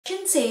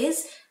question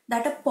says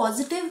that a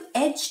positive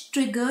edge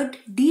triggered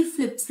D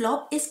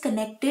flip-flop is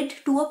connected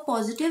to a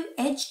positive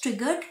edge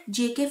triggered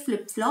JK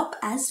flip-flop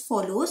as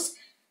follows,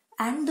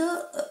 and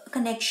the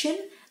connection,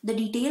 the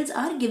details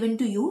are given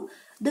to you.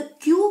 The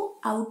Q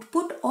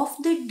output of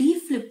the D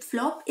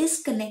flip-flop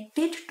is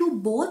connected to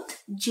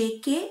both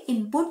JK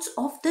inputs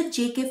of the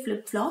JK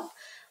flip-flop,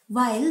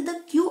 while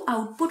the Q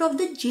output of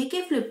the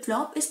JK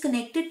flip-flop is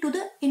connected to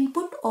the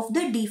input of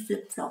the D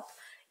flip-flop.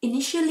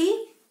 Initially,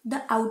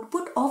 the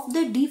output of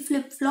the D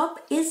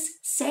flip-flop is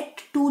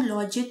set to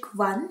logic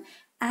 1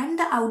 and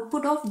the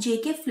output of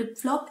JK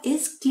flip-flop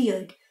is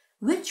cleared.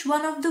 Which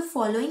one of the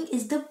following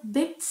is the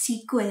bit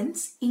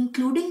sequence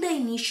including the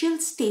initial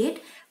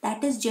state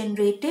that is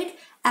generated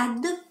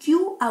at the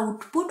Q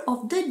output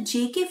of the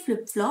JK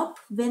flip-flop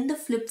when the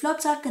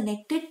flip-flops are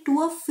connected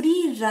to a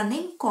free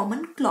running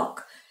common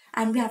clock?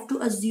 And we have to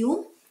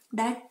assume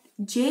that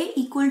J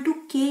equal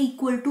to K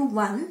equal to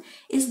 1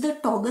 is the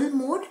toggle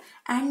mode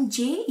and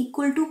J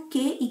equal to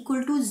K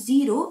equal to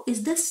 0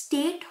 is the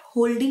state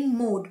holding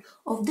mode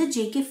of the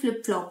JK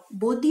flip-flop.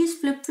 Both these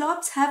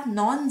flip-flops have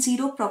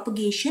non-zero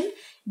propagation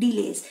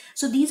delays.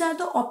 So these are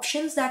the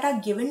options that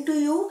are given to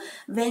you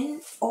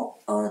when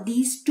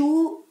these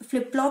two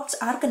flip-flops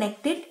are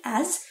connected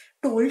as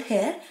told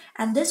here,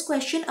 and this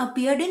question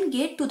appeared in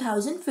GATE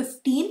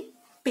 2015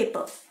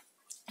 paper.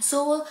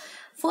 So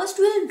first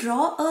we'll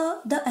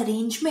draw the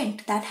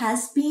arrangement that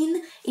has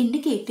been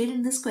indicated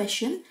in this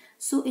question.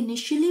 So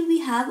initially we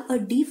have a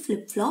D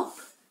flip-flop.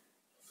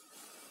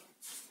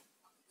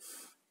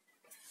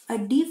 A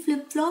D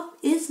flip-flop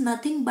is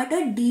nothing but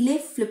a delay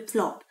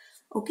flip-flop.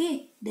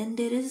 Okay, then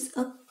there is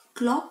a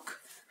clock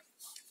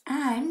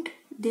and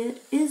there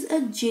is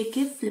a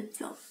JK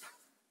flip-flop.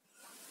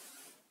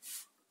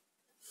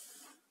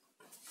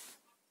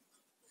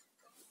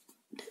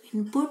 The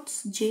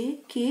inputs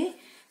J, K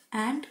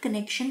and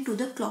connection to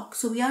the clock.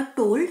 So we are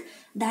told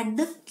that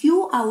the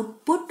Q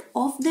output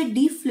of the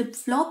D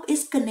flip-flop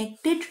is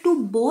connected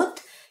to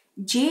both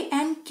J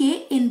and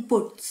K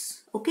inputs.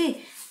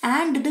 Okay,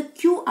 and the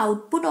Q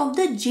output of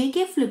the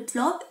JK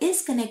flip-flop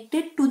is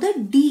connected to the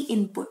D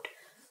input.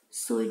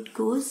 So it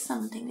goes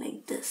something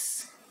like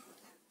this.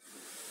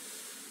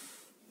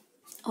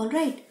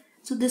 Alright,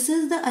 so this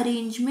is the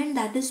arrangement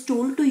that is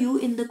told to you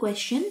in the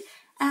question,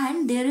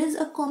 and there is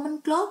a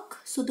common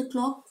clock. So the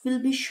clock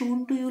will be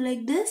shown to you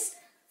like this.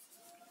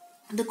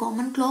 The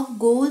common clock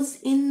goes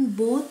in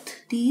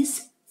both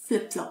these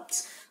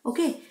flip-flops.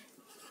 Okay.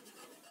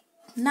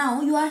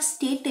 Now you are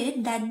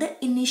stated that the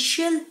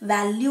initial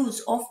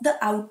values of the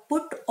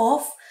output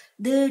of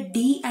the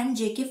D and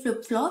JK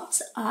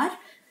flip-flops are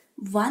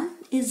 1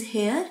 is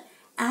here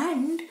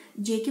and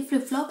JK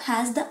flip-flop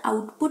has the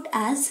output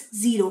as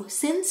 0.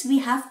 Since we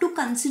have to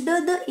consider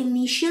the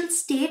initial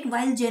state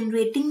while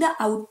generating the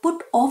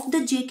output of the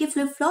JK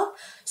flip-flop,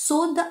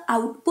 so the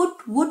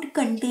output would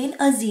contain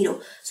a 0.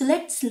 So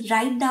let's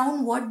write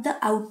down what the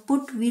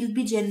output will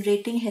be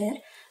generating here.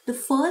 The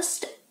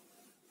first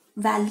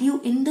value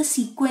in the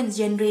sequence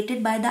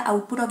generated by the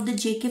output of the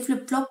JK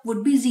flip-flop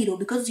would be 0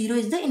 because 0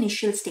 is the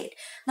initial state.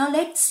 Now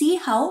let's see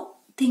how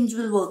things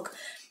will work.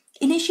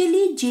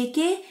 Initially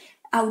JK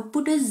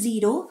output is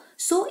 0,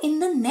 so in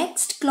the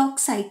next clock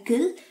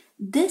cycle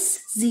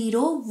this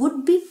 0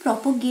 would be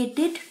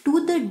propagated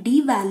to the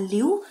D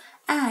value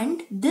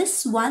and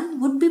this 1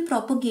 would be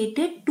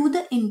propagated to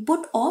the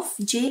input of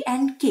J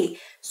and K.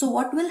 So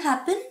what will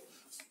happen?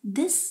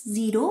 This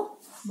 0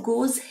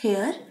 goes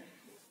here,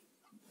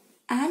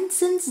 and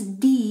since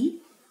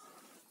D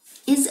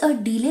is a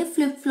delay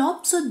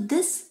flip-flop, so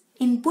this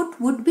input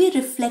would be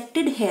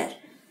reflected here.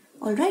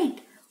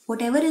 Alright.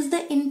 Whatever is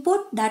the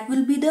input, that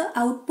will be the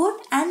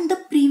output, and the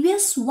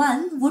previous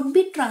one would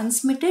be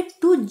transmitted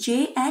to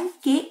J and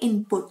K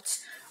inputs.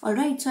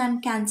 Alright, so I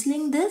am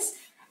cancelling this,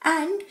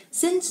 and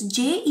since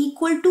J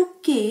equal to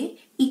K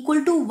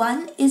equal to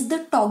 1 is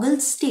the toggle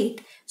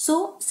state,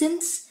 so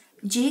since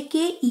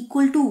JK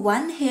equal to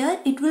 1 here,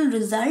 it will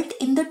result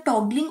in the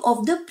toggling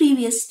of the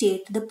previous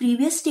state. The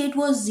previous state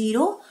was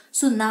 0,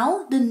 so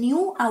now the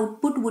new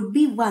output would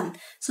be 1.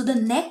 So the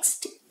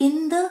next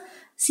in the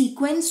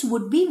sequence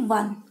would be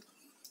 1.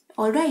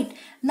 Alright,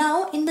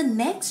 now in the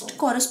next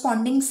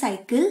corresponding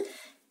cycle,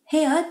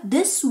 here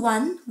this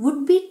 1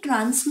 would be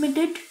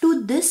transmitted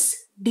to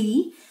this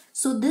D.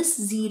 So this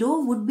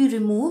 0 would be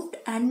removed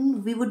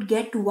and we would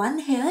get 1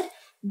 here.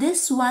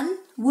 This 1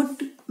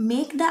 would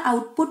make the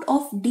output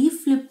of D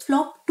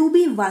flip-flop to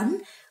be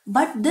 1,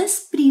 but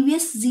this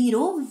previous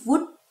 0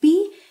 would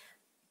be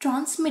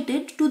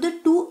transmitted to the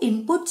two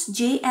inputs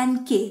J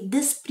and K,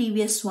 this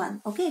previous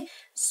one. Okay,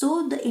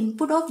 so the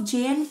input of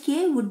J and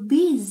K would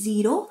be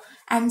 0,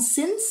 and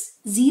since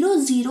 0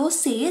 0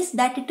 says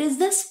that it is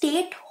the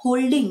state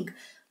holding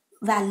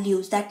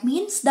values, that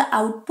means the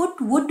output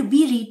would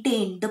be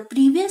retained. The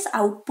previous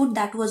output,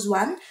 that was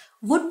 1,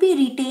 would be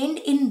retained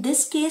in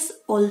this case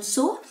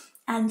also,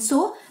 and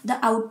so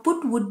the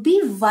output would be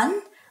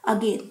 1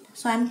 again.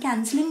 So I am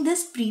cancelling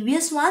this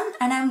previous one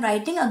and I am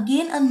writing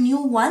again a new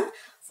one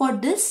for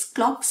this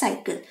clock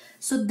cycle.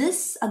 So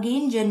this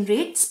again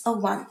generates a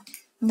 1.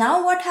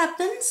 Now what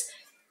happens?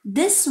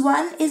 This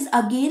one is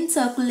again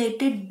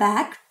circulated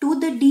back to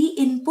the D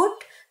input.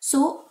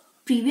 So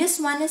previous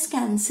one is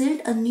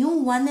cancelled, a new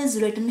one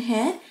is written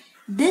here.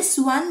 This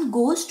one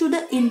goes to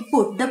the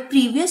input. The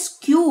previous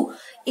Q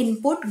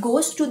input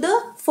goes to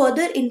the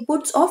further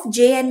inputs of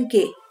J and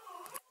K.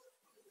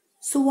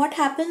 So what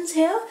happens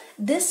here?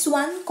 This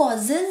one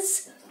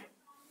causes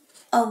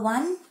a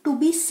 1 to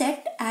be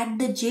set at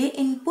the J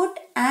input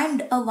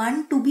and a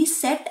 1 to be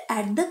set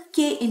at the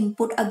K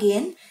input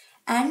again.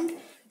 And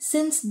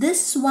since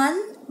this one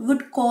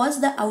would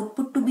cause the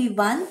output to be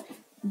 1,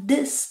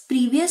 this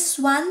previous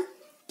one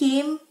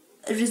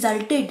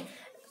resulted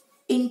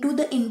into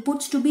the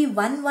inputs to be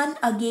 1 1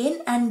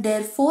 again, and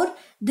therefore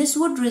this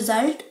would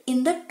result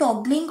in the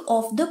toggling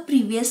of the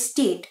previous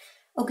state.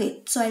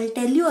 Okay, so I'll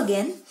tell you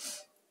again.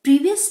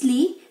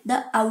 Previously,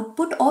 the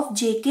output of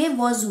JK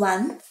was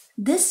 1.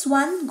 This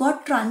one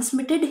got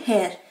transmitted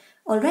here.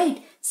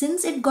 Alright,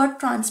 since it got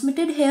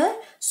transmitted here,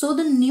 so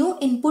the new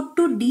input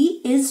to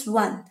D is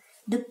 1.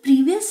 The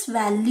previous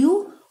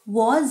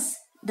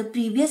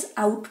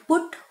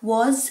output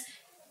was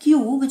Q,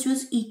 which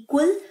was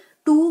equal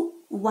to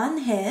 1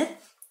 here.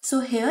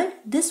 So here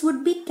this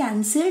would be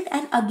cancelled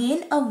and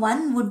again a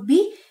 1 would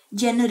be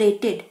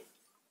generated.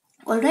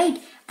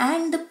 Alright,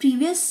 and the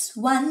previous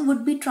one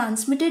would be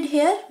transmitted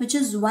here, which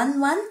is 1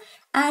 1,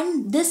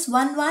 and this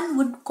 1 1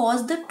 would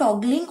cause the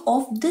toggling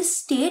of this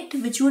state,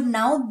 which would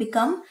now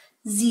become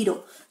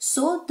 0.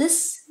 So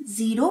this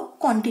 0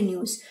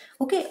 continues.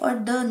 Okay, or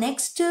the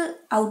next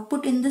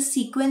output in the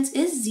sequence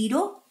is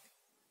 0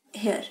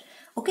 here.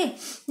 Okay,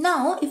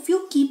 now if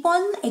you keep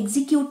on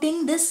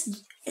executing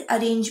this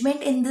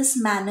arrangement in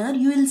this manner,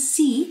 you will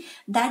see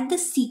that the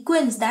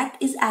sequence that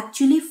is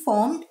actually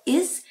formed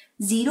is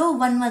 0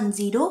 1 1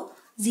 0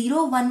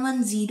 0 1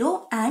 1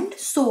 0 and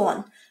so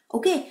on.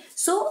 Okay,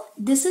 so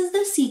this is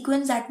the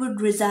sequence that would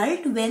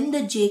result when the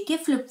JK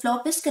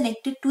flip-flop is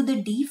connected to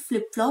the D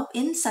flip-flop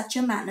in such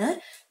a manner.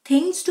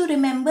 Things to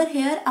remember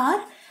here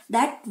are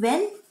that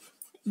when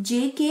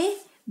JK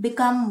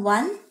become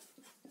 1,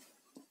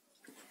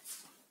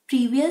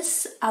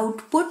 previous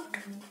output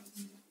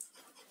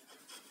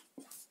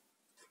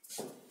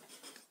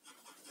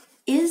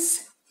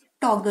is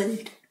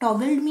toggled.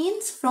 Toggled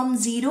means from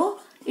 0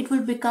 it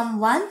will become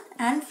 1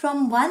 and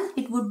from 1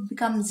 it would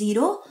become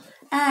 0,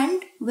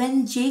 and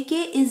when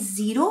JK is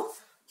 0,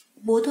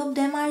 both of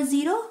them are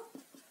 0,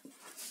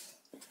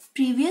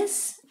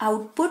 previous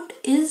output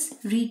is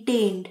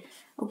retained.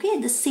 Okay,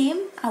 the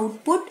same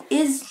output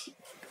is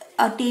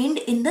attained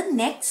in the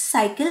next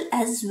cycle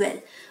as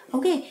well.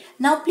 Okay,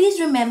 now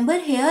please remember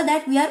here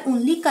that we are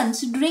only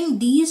considering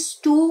these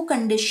two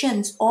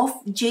conditions of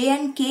J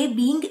and K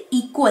being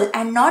equal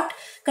and not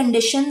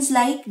conditions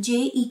like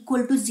J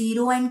equal to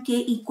 0 and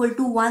K equal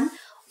to 1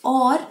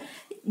 or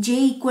J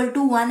equal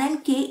to 1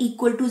 and K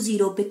equal to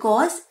 0,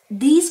 because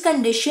these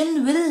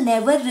conditions will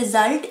never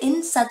result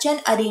in such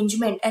an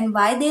arrangement. And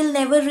why they'll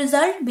never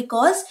result?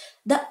 Because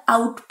the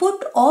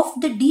output of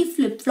the D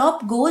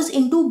flip-flop goes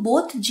into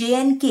both J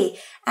and K,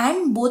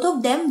 and both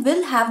of them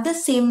will have the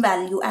same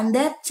value, and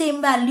that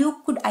same value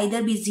could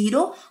either be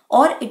 0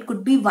 or it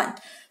could be 1.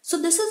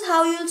 So this is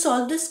how you will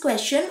solve this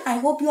question. I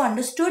hope you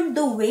understood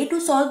the way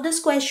to solve this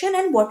question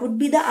and what would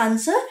be the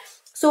answer.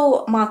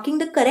 So marking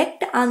the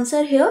correct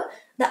answer here,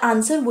 the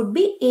answer would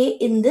be A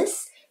in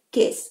this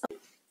case.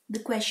 The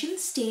question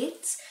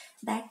states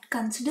that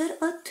consider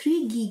a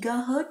 3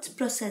 GHz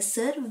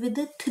processor with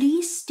a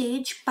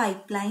 3-stage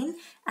pipeline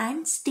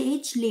and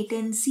stage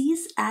latencies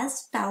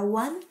as tau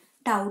 1,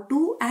 tau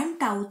 2 and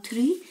tau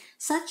 3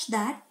 such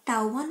that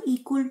tau 1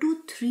 equal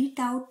to 3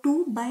 tau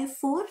 2 by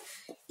 4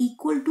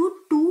 equal to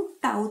 2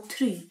 tau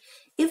 3.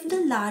 If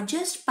the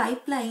largest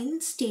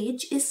pipeline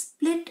stage is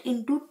split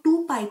into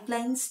two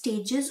pipeline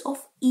stages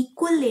of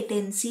equal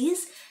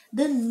latencies,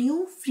 the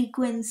new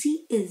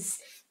frequency is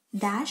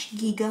dash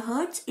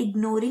gigahertz,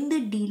 ignoring the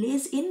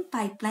delays in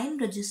pipeline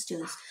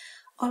registers.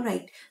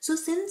 Alright, so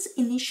since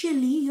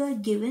initially you are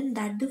given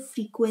that the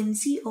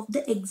frequency of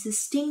the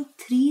existing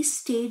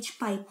 3-stage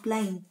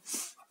pipeline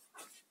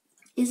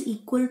is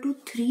equal to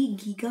 3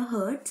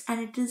 gigahertz and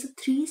it is a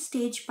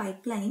 3-stage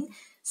pipeline,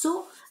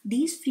 so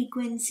these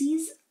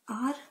frequencies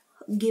are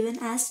given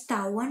as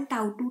tau 1,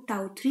 tau 2,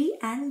 tau 3,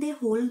 and they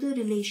hold the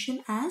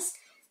relation as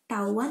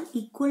tau 1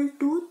 equal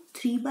to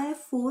 3 by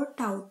 4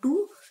 tau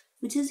 2,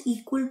 which is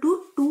equal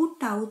to 2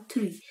 tau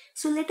 3.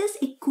 So let us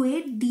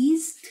equate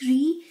these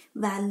three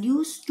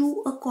values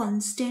to a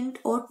constant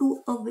or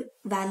to a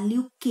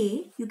value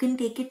k. You can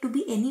take it to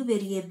be any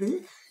variable.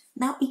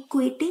 Now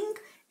equating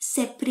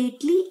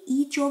separately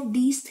each of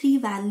these three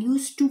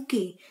values to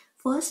k.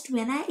 First,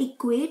 when I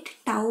equate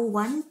tau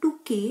 1 to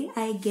k,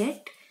 I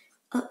get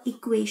a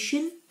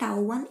equation tau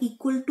 1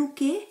 equal to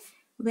k.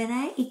 When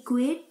I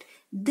equate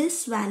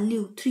this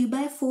value 3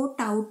 by 4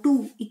 tau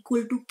 2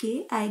 equal to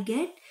k, I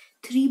get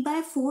 3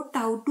 by 4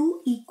 tau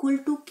 2 equal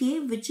to k,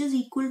 which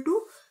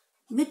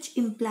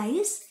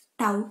implies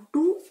tau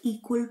 2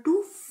 equal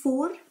to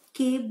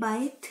 4k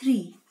by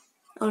 3.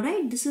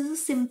 Alright, this is a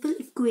simple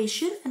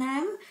equation and I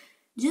am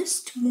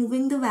just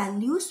moving the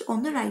values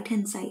on the right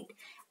hand side.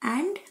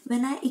 And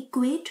when I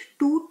equate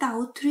 2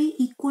 tau 3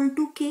 equal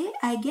to k,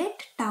 I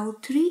get tau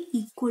 3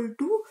 equal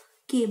to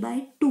k by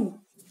 2.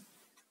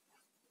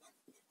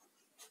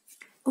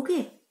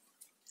 Okay.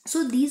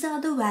 So these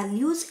are the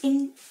values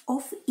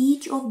of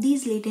each of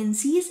these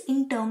latencies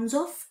in terms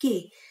of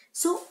k.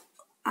 So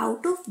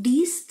out of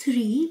these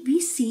three, we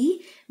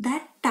see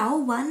that tau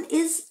 1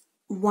 is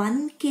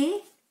 1k,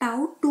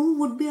 tau 2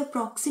 would be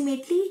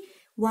approximately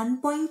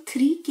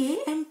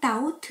 1.3k, and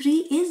tau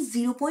 3 is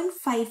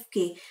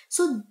 0.5k.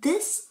 So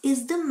this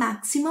is the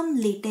maximum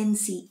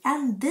latency,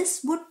 and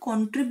this would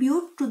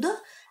contribute to the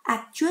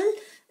actual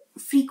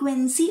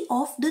frequency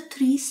of the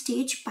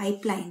three-stage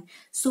pipeline.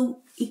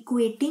 So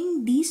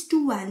equating these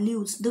two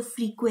values, the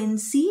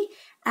frequency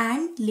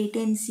and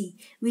latency,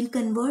 we'll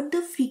convert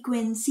the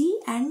frequency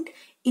and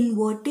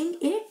inverting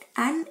it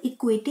and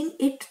equating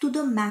it to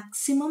the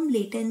maximum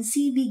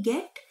latency, we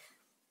get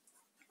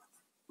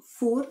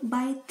 4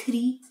 by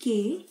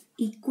 3k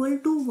equal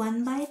to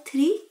 1 by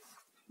 3.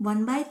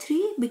 1 by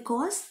 3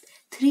 because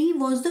 3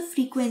 was the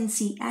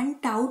frequency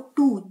and tau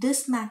 2,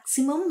 this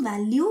maximum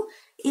value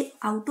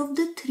out of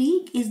the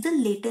 3 is the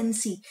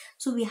latency.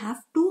 So we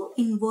have to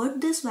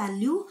invert this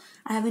value.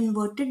 I have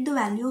inverted the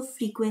value of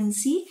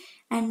frequency,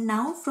 and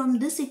now from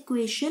this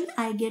equation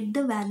I get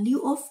the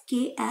value of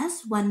k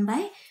as 1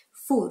 by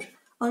 4.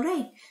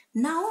 Alright,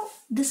 now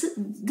this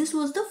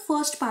was the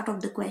first part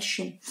of the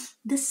question.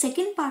 The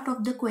second part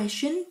of the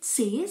question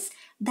says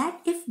that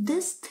if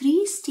this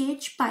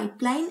three-stage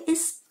pipeline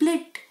is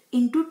split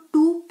into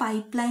two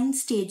pipeline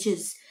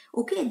stages,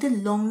 okay, the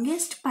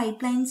longest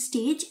pipeline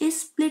stage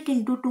is split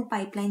into two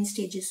pipeline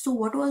stages. So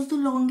what was the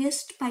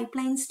longest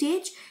pipeline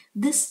stage?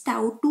 This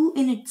tau 2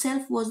 in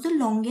itself was the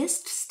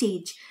longest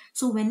stage.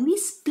 So when we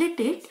split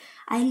it,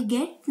 I'll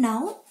get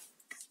now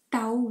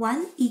tau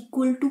 1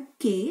 equal to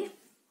k.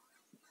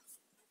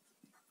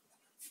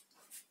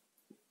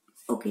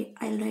 Okay,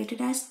 I'll write it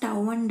as tau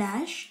 1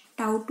 dash,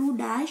 tau 2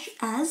 dash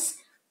as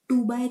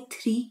 2 by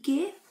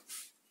 3k,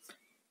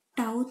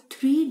 tau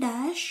 3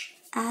 dash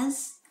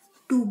as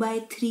 2 by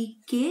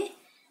 3k,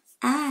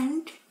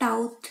 and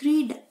tau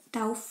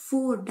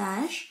 4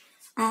 dash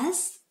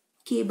as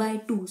k by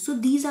 2. So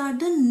these are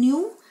the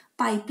new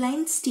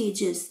pipeline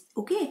stages.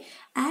 Okay,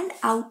 and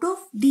out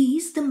of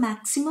these the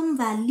maximum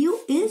value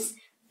is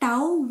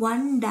tau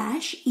 1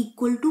 dash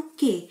equal to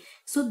k.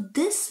 So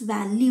this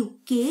value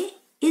k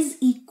is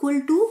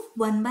equal to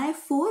 1 by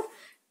 4,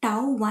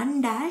 tau 1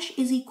 dash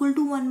is equal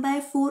to 1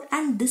 by 4,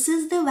 and this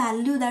is the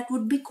value that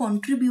would be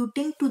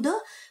contributing to the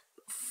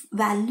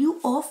value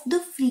of the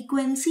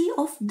frequency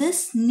of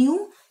this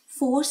new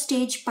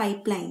 4-stage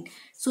pipeline.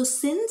 So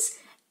since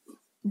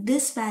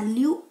this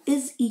value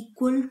is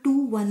equal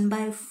to 1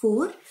 by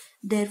 4,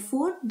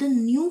 therefore the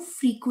new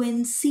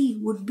frequency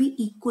would be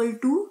equal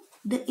to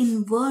the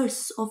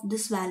inverse of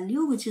this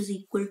value, which is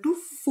equal to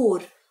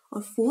 4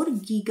 or 4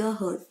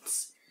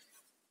 gigahertz.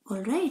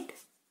 Alright,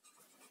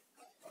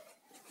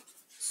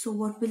 so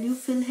what will you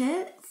fill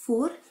here?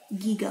 4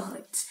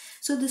 gigahertz.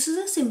 So this is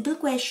a simple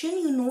question.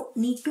 You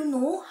need to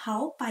know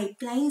how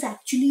pipelines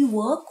actually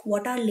work,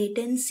 what are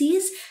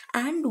latencies,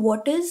 and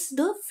what is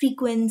the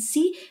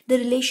frequency, the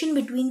relation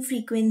between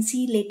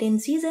frequency,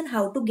 latencies, and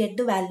how to get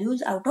the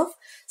values out of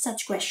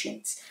such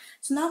questions.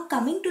 So now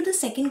coming to the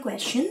second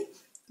question,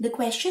 the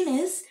question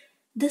is,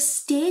 the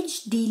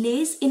stage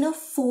delays in a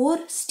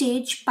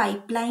 4-stage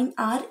pipeline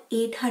are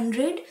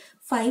 800,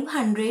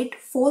 500,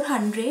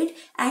 400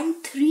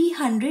 and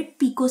 300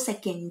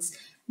 picoseconds.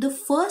 The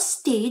first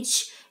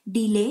stage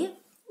delay,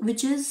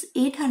 which is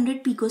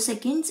 800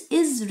 picoseconds,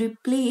 is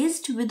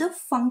replaced with a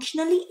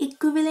functionally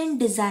equivalent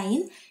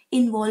design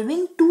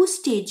involving two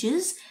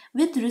stages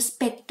with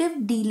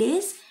respective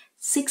delays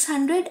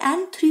 600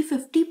 and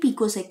 350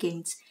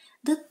 picoseconds.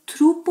 The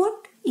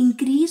throughput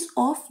increase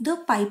of the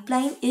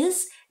pipeline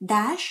is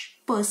dash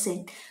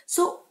 %.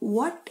 So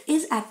what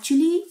is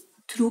actually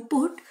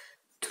throughput?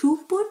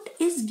 Throughput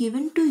is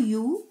given to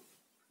you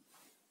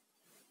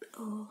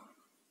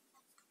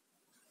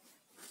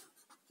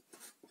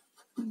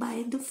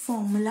by the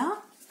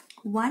formula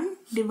 1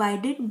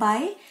 divided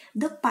by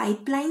the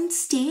pipeline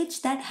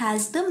stage that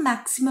has the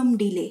maximum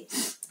delay.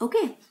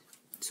 Okay,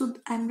 so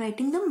I'm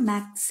writing the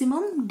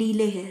maximum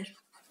delay here.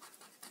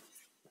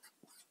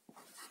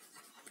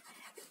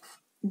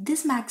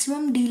 This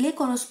maximum delay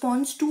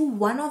corresponds to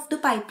one of the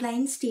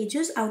pipeline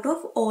stages out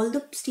of all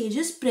the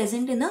stages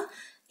present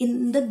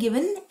in the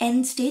given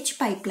n stage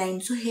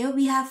pipeline. So here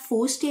we have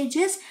 4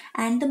 stages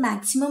and the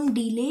maximum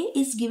delay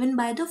is given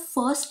by the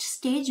first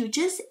stage, which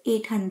is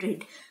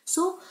 800.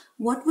 So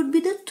what would be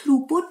the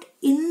throughput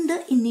in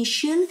the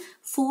initial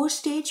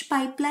 4-stage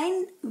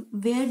pipeline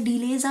where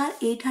delays are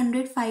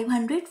 800,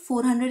 500,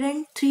 400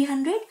 and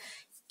 300?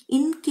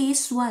 In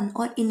case 1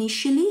 or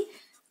initially,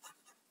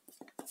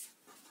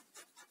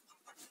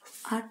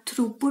 our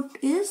throughput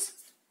is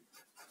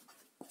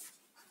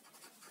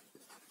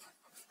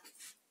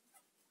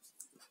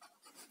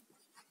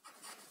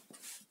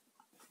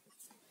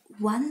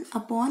 1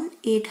 upon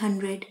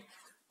 800.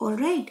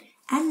 Alright,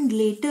 and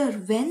later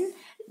when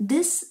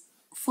this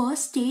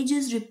first stage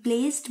is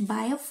replaced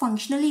by a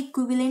functionally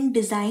equivalent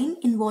design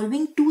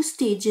involving two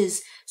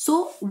stages.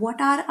 So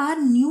what are our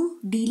new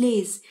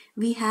delays?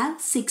 We have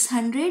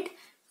 600,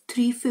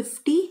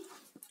 350,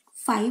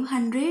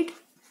 500,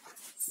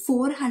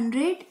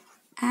 400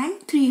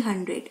 and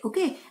 300.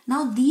 Okay,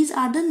 now these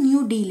are the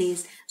new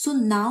delays. So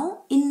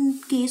now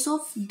in case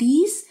of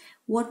these,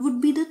 what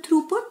would be the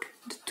throughput?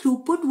 The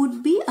throughput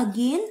would be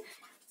again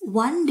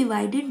 1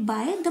 divided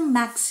by the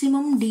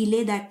maximum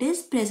delay that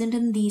is present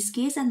in these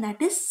case, and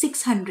that is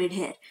 600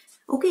 here.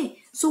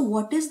 Okay, so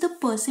what is the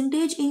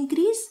percentage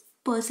increase?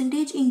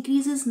 Percentage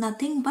increase is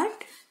nothing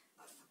but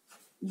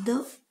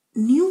the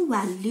new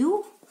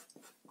value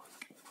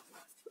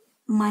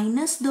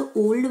minus the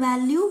old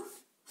value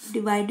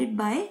divided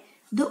by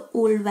the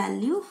old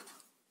value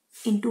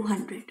into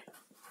 100.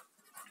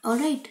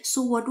 Alright,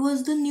 so what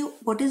is the new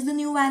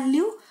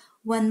value?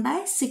 1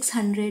 by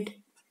 600.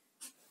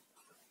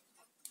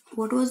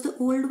 What was the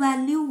old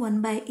value?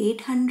 1 by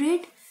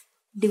 800.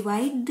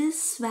 Divide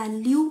this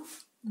value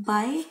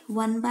by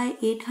 1 by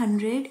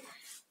 800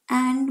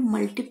 and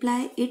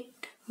multiply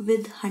it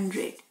with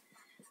 100.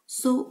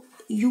 So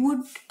you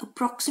would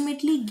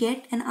approximately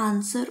get an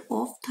answer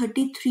of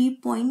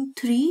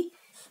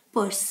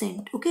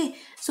 33.3%. Okay,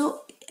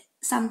 so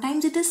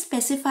sometimes it is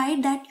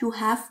specified that you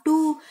have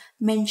to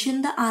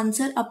mention the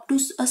answer up to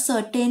a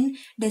certain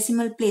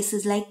decimal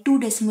places, like 2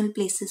 decimal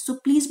places. So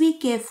please be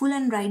careful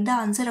and write the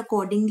answer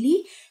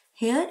accordingly.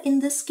 Here in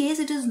this case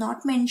it is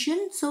not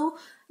mentioned, so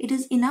it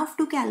is enough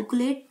to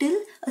calculate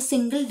till a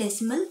single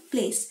decimal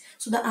place.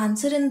 So the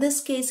answer in this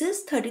case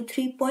is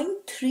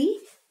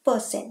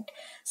 33.3%.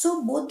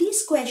 So both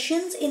these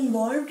questions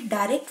involved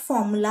direct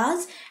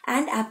formulas,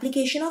 and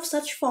application of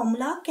such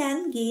formula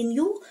can gain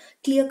you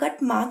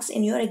clear-cut marks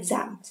in your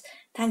exams.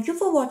 Thank you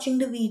for watching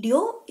the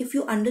video. If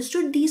you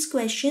understood these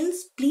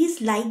questions, please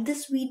like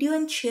this video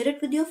and share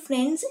it with your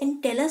friends,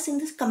 and tell us in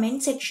the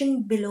comment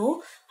section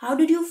below how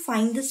did you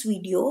find this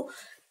video.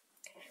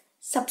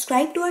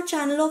 Subscribe to our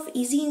channel of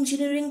Easy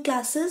Engineering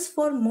classes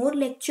for more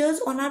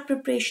lectures on our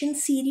preparation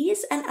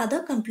series and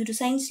other computer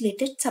science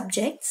related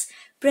subjects.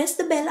 Press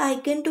the bell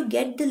icon to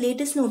get the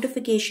latest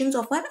notifications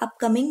of our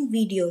upcoming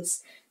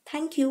videos.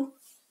 Thank you.